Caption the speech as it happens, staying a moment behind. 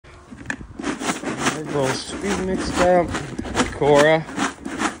girls to be mixed up. Cora.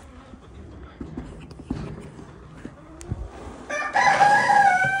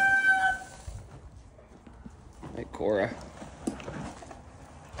 Hey, Cora.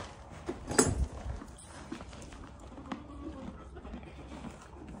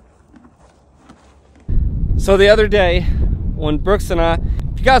 So the other day, when Brooks and I,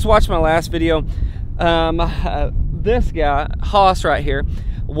 if you guys watched my last video, this guy, Haas right here,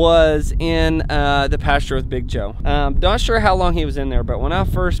 was in the pasture with Big Joe. Not sure how long he was in there, but when I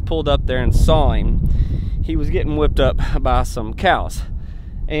first pulled up there and saw him, he was getting whipped up by some cows.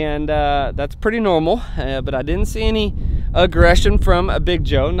 And that's pretty normal, but I didn't see any aggression from Big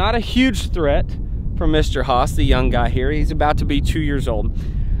Joe. Not a huge threat from Mr. Haas, the young guy here. He's about to be 2 years old.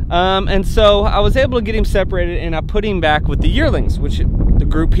 And so I was able to get him separated, and I put him back with the yearlings, which the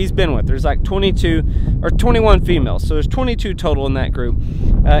group he's been with. There's like 22 or 21 females, so there's 22 total in that group,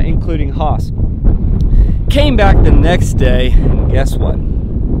 including Haas. Came back the next day, and guess what?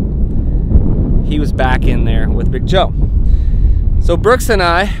 He was back in there with Big Joe. So Brooks and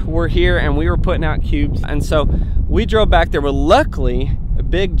I were here, and we were putting out cubes, and so we drove back there. But luckily, the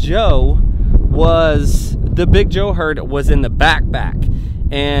Big Joe herd was in the back,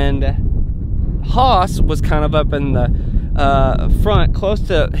 and Haas was kind of up in the front, close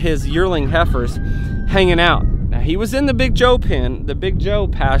to his yearling heifers, hanging out. Now he was in the Big Joe pen, the Big Joe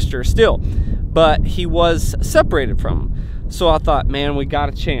pasture still, but he was separated from him. So I thought, man, we got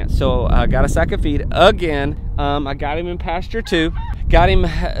a chance. So I got a sack of feed again. I got him in pasture 2, got him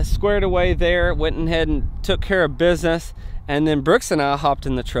squared away there, went ahead and took care of business, and then Brooks and I hopped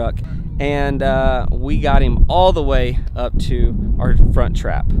in the truck, and we got him all the way up to our front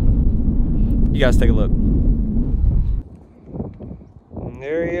trap. You guys take a look. And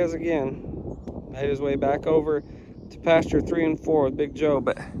there he is again. Made his way back over to pasture 3 and 4 with Big Joe,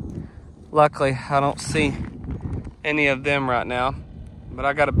 but luckily I don't see any of them right now. But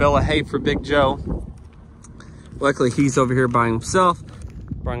I got a bale of hay for Big Joe. Luckily he's over here by himself.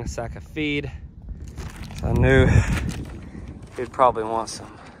 Brought a sack of feed. So I knew he'd probably want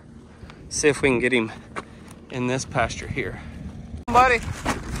some. See if we can get him in this pasture here. Buddy,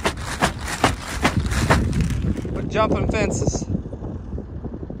 quit jumping fences.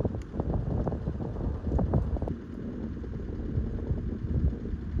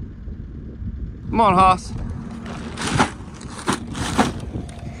 Come on, Haas.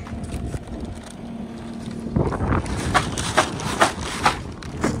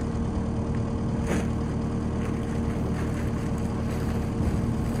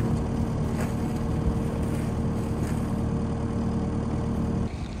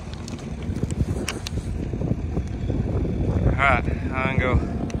 Alright, I'm gonna go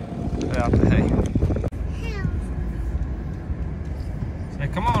put out the hay. Say,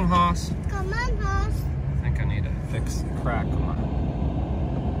 come on, Haas. Come on, Haas. I think I need to fix the crack on my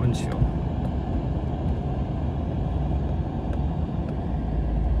windshield.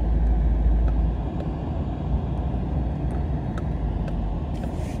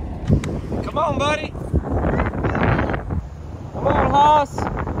 Come on, buddy. Come on, Haas.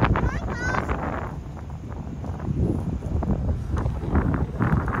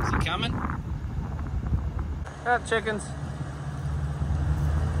 Is he coming? Got chickens.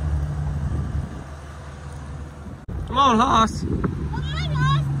 Come on, Haas. Come on,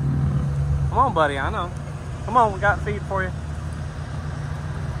 Haas. Come on, buddy, I know. Come on, we got feed for you.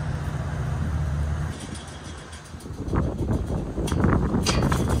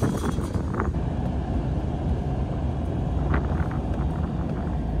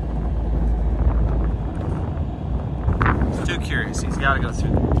 He's too curious. He's got to go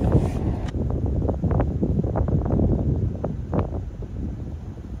through there.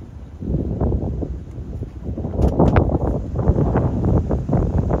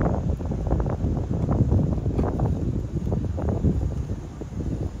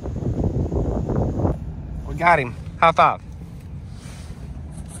 Got him. High five.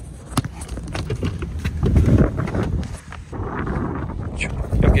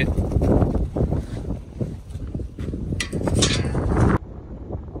 Okay.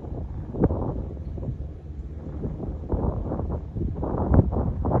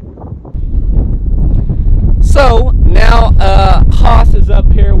 So now Haas is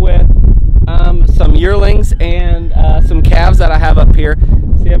up here with some yearlings and some calves that I have up here.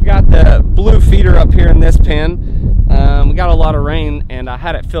 See, I've got the blue feeder up here in this pen. We got a lot of rain and I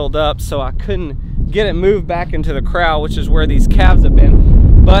had it filled up, so I couldn't get it moved back into the corral, which is where these calves have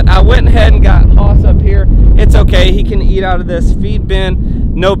been. But I went ahead and got Haas up here. It's okay, he can eat out of this feed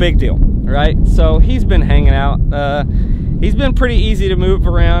bin, no big deal, right? So he's been hanging out. he's been pretty easy to move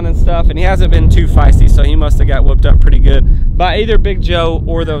around and stuff, and he hasn't been too feisty, so he must have got whipped up pretty good by either Big Joe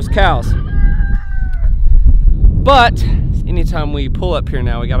or those cows. But anytime we pull up here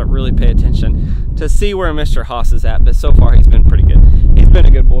now, we got to really pay attention to see where Mr. Haas is at. But so far, he's been pretty good. He's been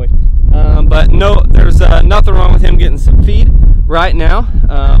a good boy. But no, there's nothing wrong with him getting some feed right now.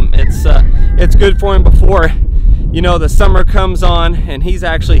 It's good for him before, you know, the summer comes on and he's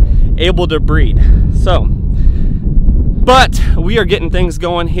actually able to breed. So, but we are getting things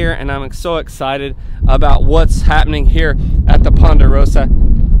going here, and I'm so excited about what's happening here at the Ponderosa.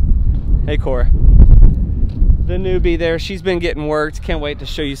 Hey, Cora. The newbie there, she's been getting worked. Can't wait to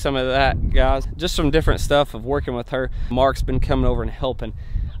show you some of that, guys. Just some different stuff of working with her. Mark's been coming over and helping.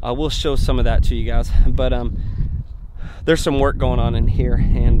 We'll show some of that to you guys. But there's some work going on in here,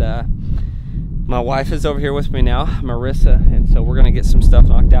 and my wife is over here with me now, Marissa, and so we're gonna get some stuff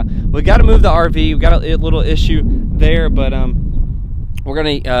knocked out. We got to move the RV. We got a little issue there, but we're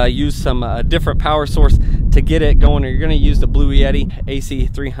gonna use some different power source to get it going. Or you're gonna use the Bluetti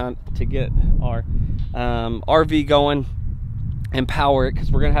AC300 to get our RV going and power it,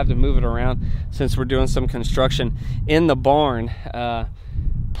 because we're gonna have to move it around since we're doing some construction in the barn.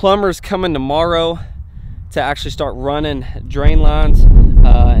 Plumber's coming tomorrow to actually start running drain lines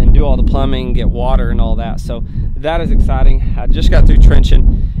and do all the plumbing, get water and all that. So that is exciting. I just got through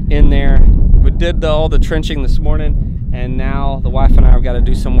trenching in there. We did all the trenching this morning, and now the wife and I have got to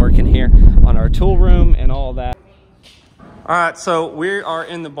do some work in here on our tool room and all that. All right, so we are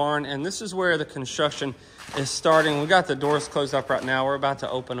in the barn, and this is where the construction is starting. We got the doors closed up right now. We're about to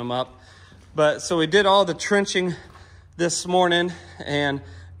open them up. But so we did all the trenching this morning and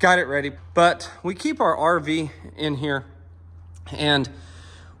got it ready. But we keep our RV in here, and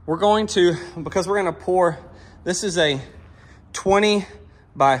we're going to, because we're going to pour, this is a 20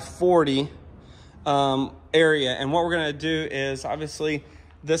 by 40 area. And what we're going to do is, obviously,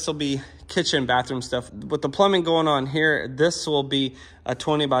 this will be kitchen, bathroom stuff. With the plumbing going on here, this will be a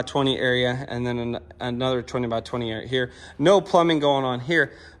 20 by 20 area, and then another 20 by 20 area here. No plumbing going on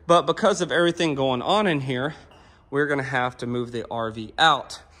here, but because of everything going on in here, we're gonna have to move the RV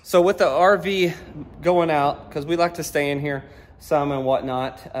out. So with the RV going out, because we like to stay in here some and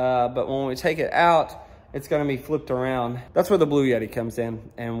whatnot, but when we take it out, it's gonna be flipped around. That's where the Bluetti comes in,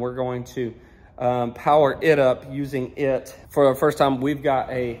 and we're going to power it up using it. For the first time, we've got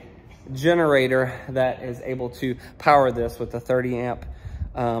a generator that is able to power this with a 30 amp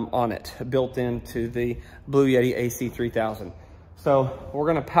on it, built into the Bluetti AC300. So we're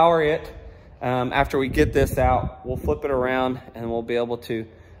gonna power it. After we get this out, we'll flip it around and we'll be able to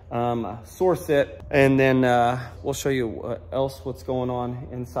source it, and then we'll show you what's going on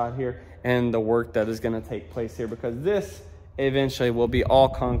inside here and the work that is going to take place here, because this eventually will be all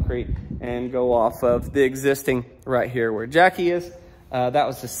concrete and go off of the existing right here where Jackie is. That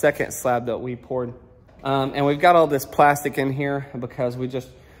was the second slab that we poured, and we've got all this plastic in here because we just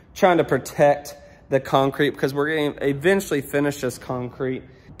trying to protect the concrete, because we're going to eventually finish this concrete,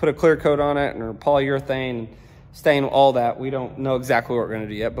 put a clear coat on it or polyurethane, stain, all that. We don't know exactly what we're going to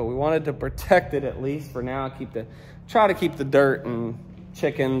do yet, but we wanted to protect it at least for now. Try to keep the dirt and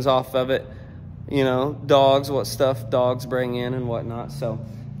chickens off of it, you know, dogs, what stuff dogs bring in and whatnot. So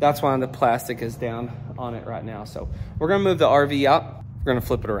that's why the plastic is down on it right now. So we're going to move the RV out. We're going to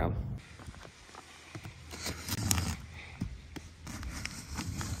flip it around.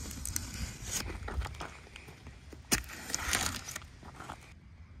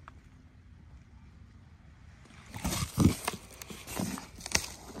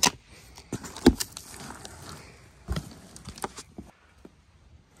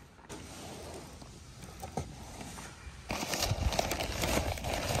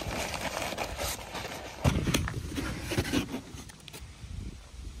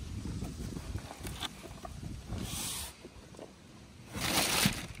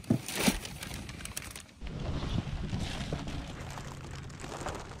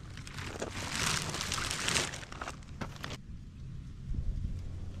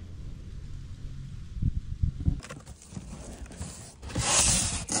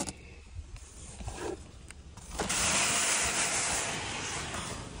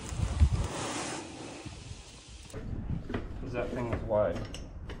 That thing is wide.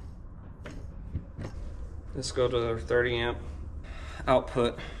 Let's go to the 30 amp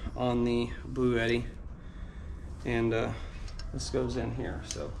output on the Bluetti, and this goes in here.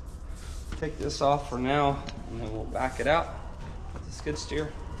 So take this off for now, and then we'll back it out with the skid steer.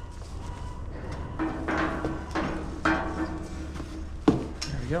 There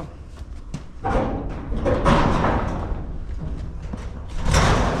we go.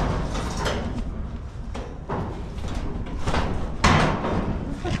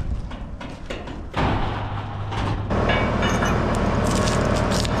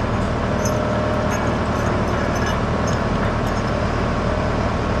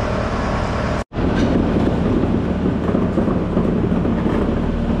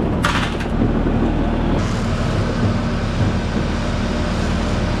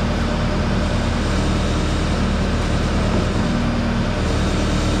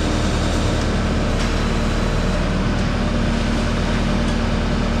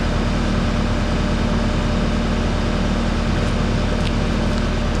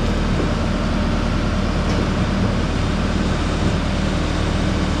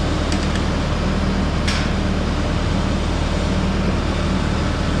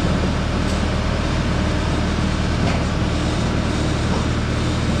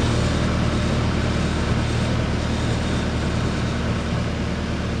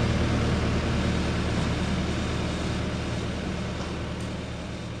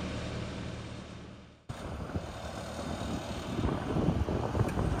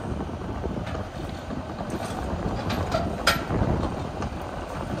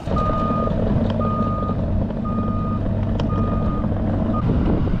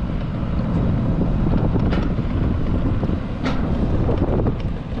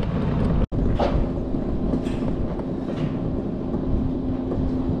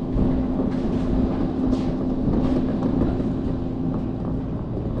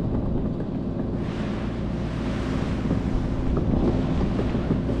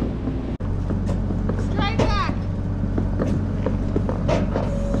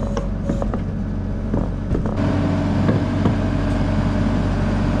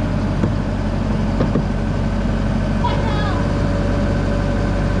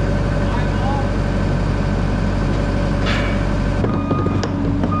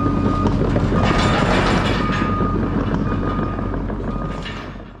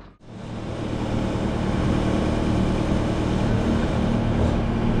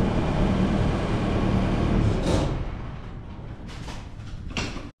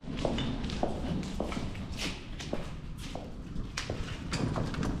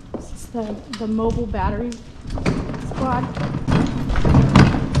 the mobile battery squad.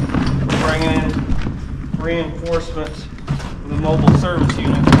 Bringing in reinforcements for the mobile service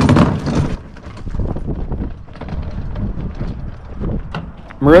unit.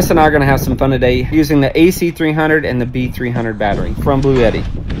 Marissa and I are going to have some fun today using the AC300 and the B300 battery from Bluetti.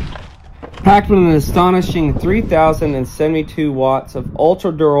 Packed with an astonishing 3,072 watts of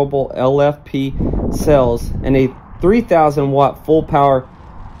ultra durable LFP cells and a 3,000 watt full power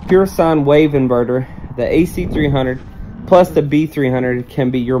pure sine wave inverter, the AC300 plus the B300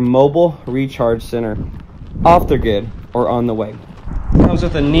 can be your mobile recharge center, off the grid or on the way. Comes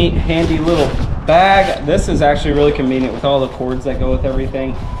with a neat, handy little bag. This is actually really convenient with all the cords that go with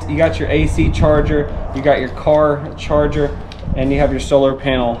everything. You got your AC charger, you got your car charger, and you have your solar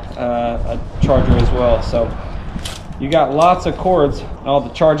panel charger as well. So you got lots of cords, all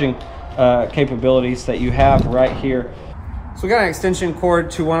the charging capabilities that you have right here. So we got an extension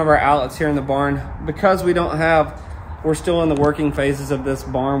cord to one of our outlets here in the barn. Because we're still in the working phases of this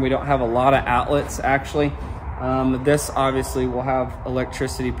barn, we don't have a lot of outlets actually. This obviously will have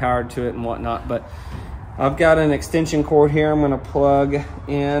electricity powered to it and whatnot, but I've got an extension cord here I'm going to plug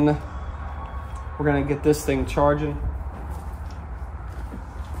in. We're going to get this thing charging.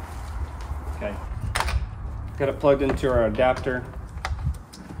 Okay, got it plugged into our adapter.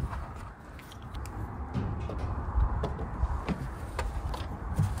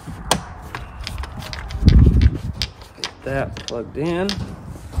 Get that plugged in.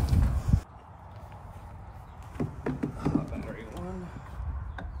 Battery one.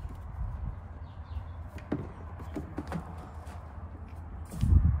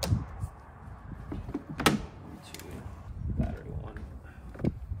 Two. Battery one.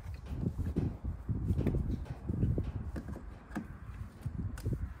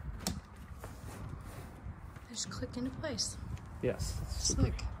 Just click into place. Yes.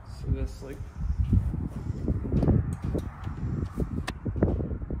 Slick. So this like.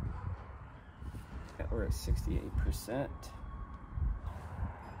 We're at 68%.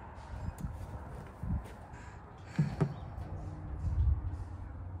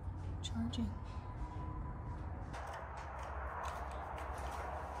 Charging.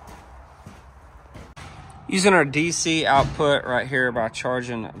 Using our DC output right here by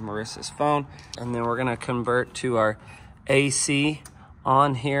charging Marissa's phone. And then we're gonna convert to our AC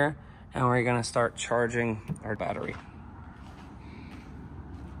on here, and we're gonna start charging our battery.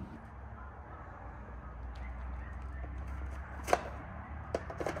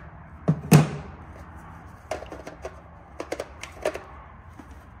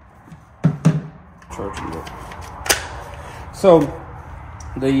 So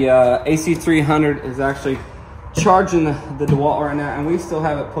the AC300 is actually charging the DeWalt right now, and we still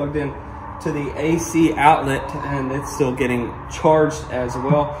have it plugged in to the AC outlet, and it's still getting charged as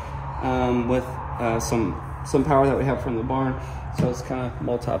well with some power that we have from the barn. So it's kind of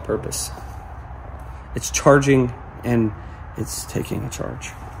multi-purpose. It's charging and it's taking a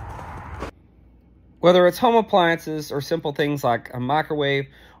charge. Whether it's home appliances or simple things like a microwave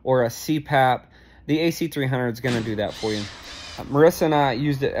or a CPAP, the AC300 is going to do that for you. Marissa and I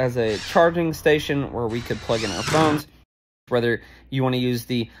used it as a charging station where we could plug in our phones. Whether you want to use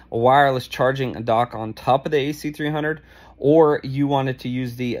the wireless charging dock on top of the AC300 or you wanted to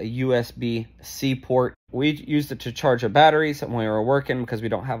use the USB-C port. We used it to charge our batteries when we were working because we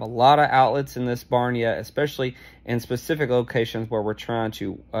don't have a lot of outlets in this barn yet, especially in specific locations where we're trying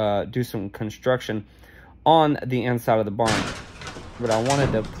to do some construction on the inside of the barn. But I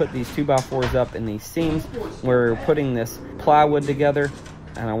wanted to put these 2x4s up in these seams where we're putting this plywood together,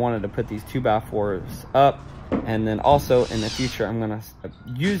 and I wanted to put these 2x4s up. And then also in the future, I'm gonna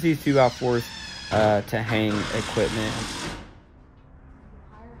use these 2x4s to hang equipment.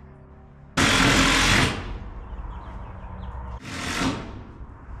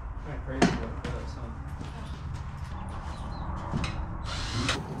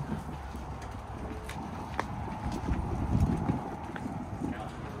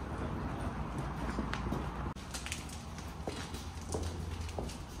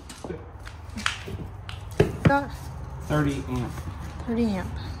 Got 30 amp. 30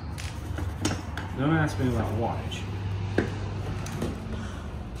 amp. Don't ask me about wattage.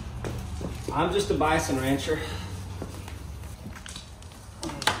 I'm just a Bison rancher.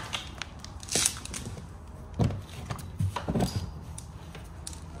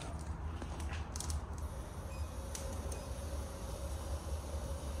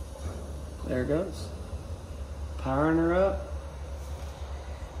 There it goes. Powering her up.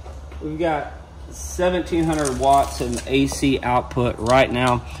 We've got 1,700 watts of AC output right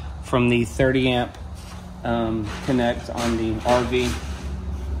now from the 30 amp connect on the RV.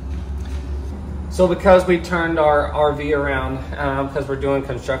 So because we turned our RV around, because we're doing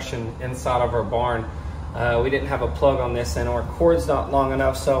construction inside of our barn, we didn't have a plug on this and our cord's not long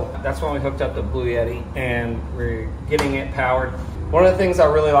enough, so that's when we hooked up the Bluetti and we're getting it powered. One of the things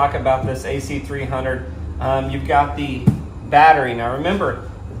I really like about this AC300, you've got the battery. Now remember,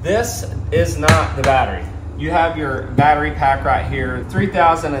 this is not the battery. You have your battery pack right here,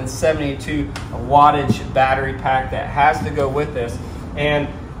 3072 wattage battery pack that has to go with this. And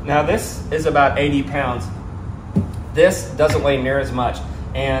now this is about 80 pounds. This doesn't weigh near as much.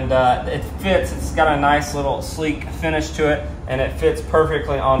 And it fits, it's got a nice little sleek finish to it, and it fits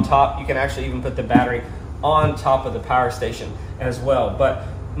perfectly on top. You can actually even put the battery on top of the power station as well. But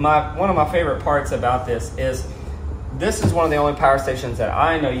one of my favorite parts about this is one of the only power stations that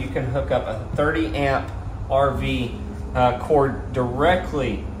I know you can hook up a 30 amp RV cord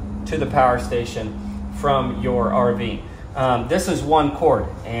directly to the power station from your RV. This is one cord,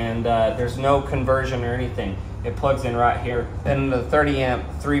 and there's no conversion or anything. It plugs in right here, and the 30 amp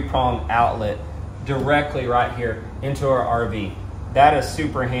 3-prong outlet directly right here into our RV. That is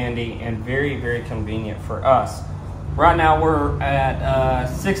super handy and very, very convenient for us. Right now we're at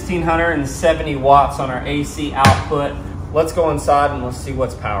 1670 watts on our AC output. Let's go inside and let's see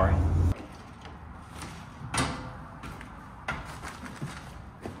what's powering.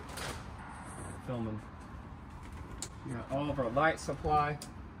 Filming. We got all of our light supply.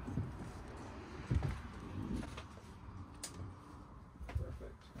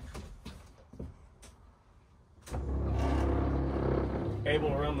 Able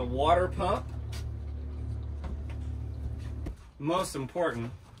to run the water pump. Most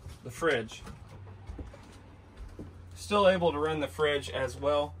important, the fridge. Still able to run the fridge as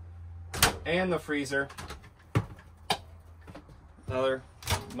well, and the freezer. Another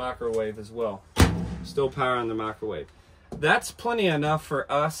microwave as well. Still powering the microwave. That's plenty enough for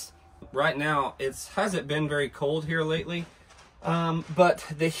us. Right now, hasn't been very cold here lately, but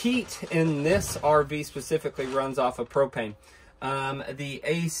the heat in this RV specifically runs off of propane. The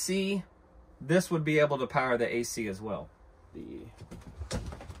AC, this would be able to power the AC as well.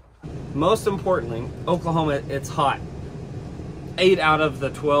 Most importantly, Oklahoma, it's hot. 8 out of the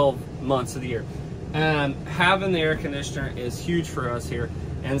 12 months of the year. Having the air conditioner is huge for us here,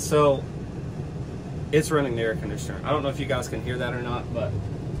 and so it's running the air conditioner. I don't know if you guys can hear that or not, but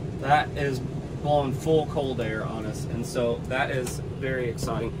that is blowing full cold air on us, and so that is very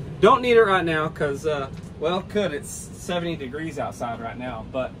exciting. Don't need it right now because, well, it's 70 degrees outside right now,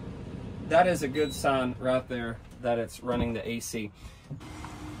 but that is a good sign right there that it's running the AC.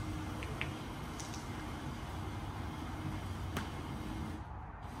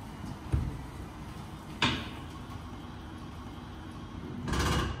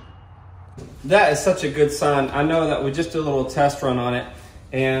 That is such a good sign. I know that we just did a little test run on it,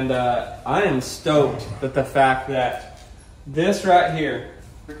 and I am stoked at the fact that this right here,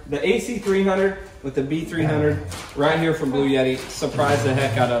 the AC300 with the B300 right here from Bluetti, surprised the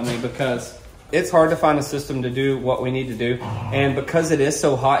heck out of me, because it's hard to find a system to do what we need to do. And because it is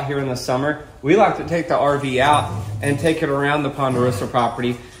so hot here in the summer, we like to take the RV out and take it around the Ponderosa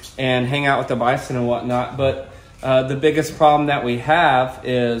property and hang out with the bison and whatnot. But the biggest problem that we have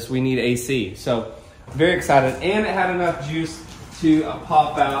is we need AC. So very excited. And it had enough juice to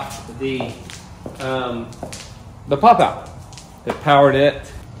pop out the pop out. It powered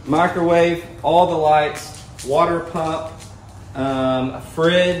it. Microwave, all the lights, water pump,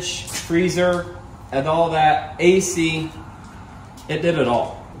 fridge, freezer, and all that, AC, it did it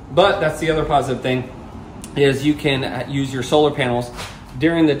all. But that's the other positive thing, is you can use your solar panels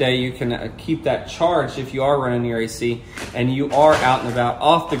during the day. You can keep that charged if you are running your AC and you are out and about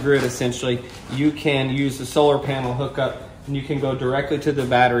off the grid. Essentially, you can use the solar panel hookup and you can go directly to the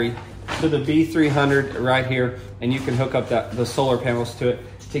battery, to the B300 right here, and you can hook up the solar panels to it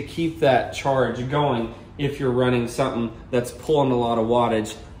to keep that charge going if you're running something that's pulling a lot of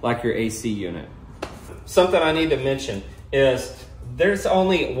wattage like your AC unit. Something I need to mention is there's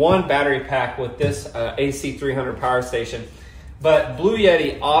only one battery pack with this AC300 power station, but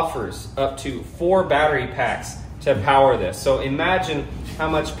Bluetti offers up to 4 battery packs to power this. So imagine how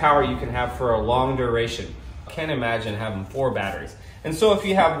much power you can have for a long duration. I can't imagine having 4 batteries. And so if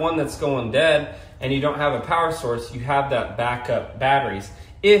you have one that's going dead and you don't have a power source, you have that backup batteries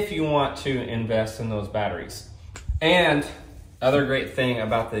if you want to invest in those batteries. And other great thing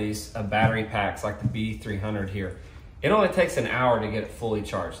about these battery packs like the B300 here, it only takes an hour to get it fully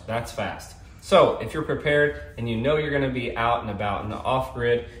charged. That's fast. So if you're prepared and you know you're gonna be out and about in the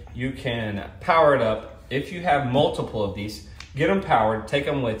off-grid, you can power it up. If you have multiple of these, get them powered, take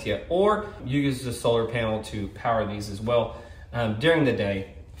them with you, or use the solar panel to power these as well during the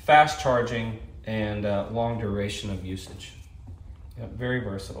day. Fast charging, and long duration of usage. Yep, very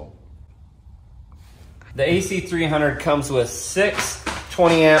versatile. The AC300 comes with 6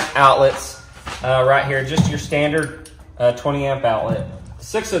 20 amp outlets right here, just your standard 20 amp outlet.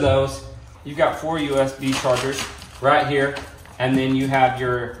 6 of those. You've got 4 USB chargers right here, and then you have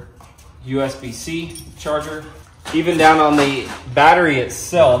your USB-C charger. Even down on the battery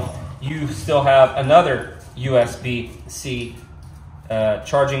itself, you still have another USB-C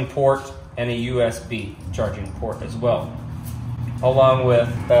charging port and a USB charging port as well, along with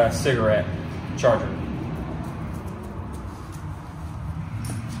a cigarette charger.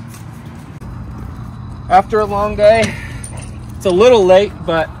 After a long day, it's a little late,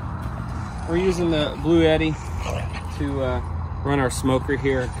 but we're using the Bluetti to run our smoker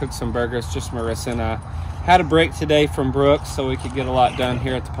here, cook some burgers. Just Marissa and I had a break today from Brooks so we could get a lot done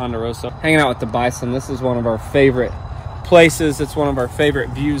here at the Ponderosa. Hanging out with the Bison. This is one of our favorite places. It's one of our favorite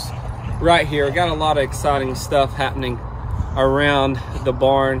views right here. Got a lot of exciting stuff happening around the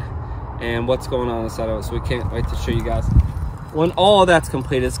barn and what's going on inside of it, so we can't wait to show you guys. When all that's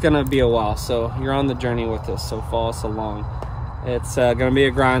completed, it's gonna be a while, so you're on the journey with us, so follow us along. It's gonna be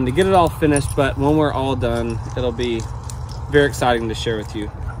a grind to get it all finished, but when we're all done, it'll be very exciting to share with you.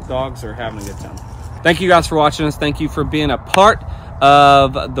 Dogs are having a good time. Thank you guys for watching us. Thank you for being a part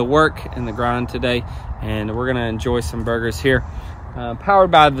of the work and the grind today, and we're gonna enjoy some burgers here. Powered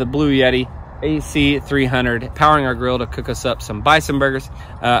by the Bluetti AC300, powering our grill to cook us up some bison burgers.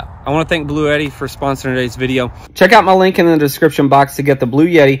 I want to thank Bluetti for sponsoring today's video. Check out my link in the description box to get the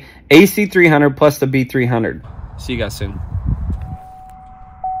Bluetti AC300 plus the B300. See you guys soon.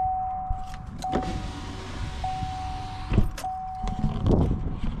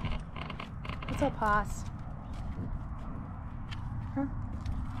 What's up, Hoss? Huh?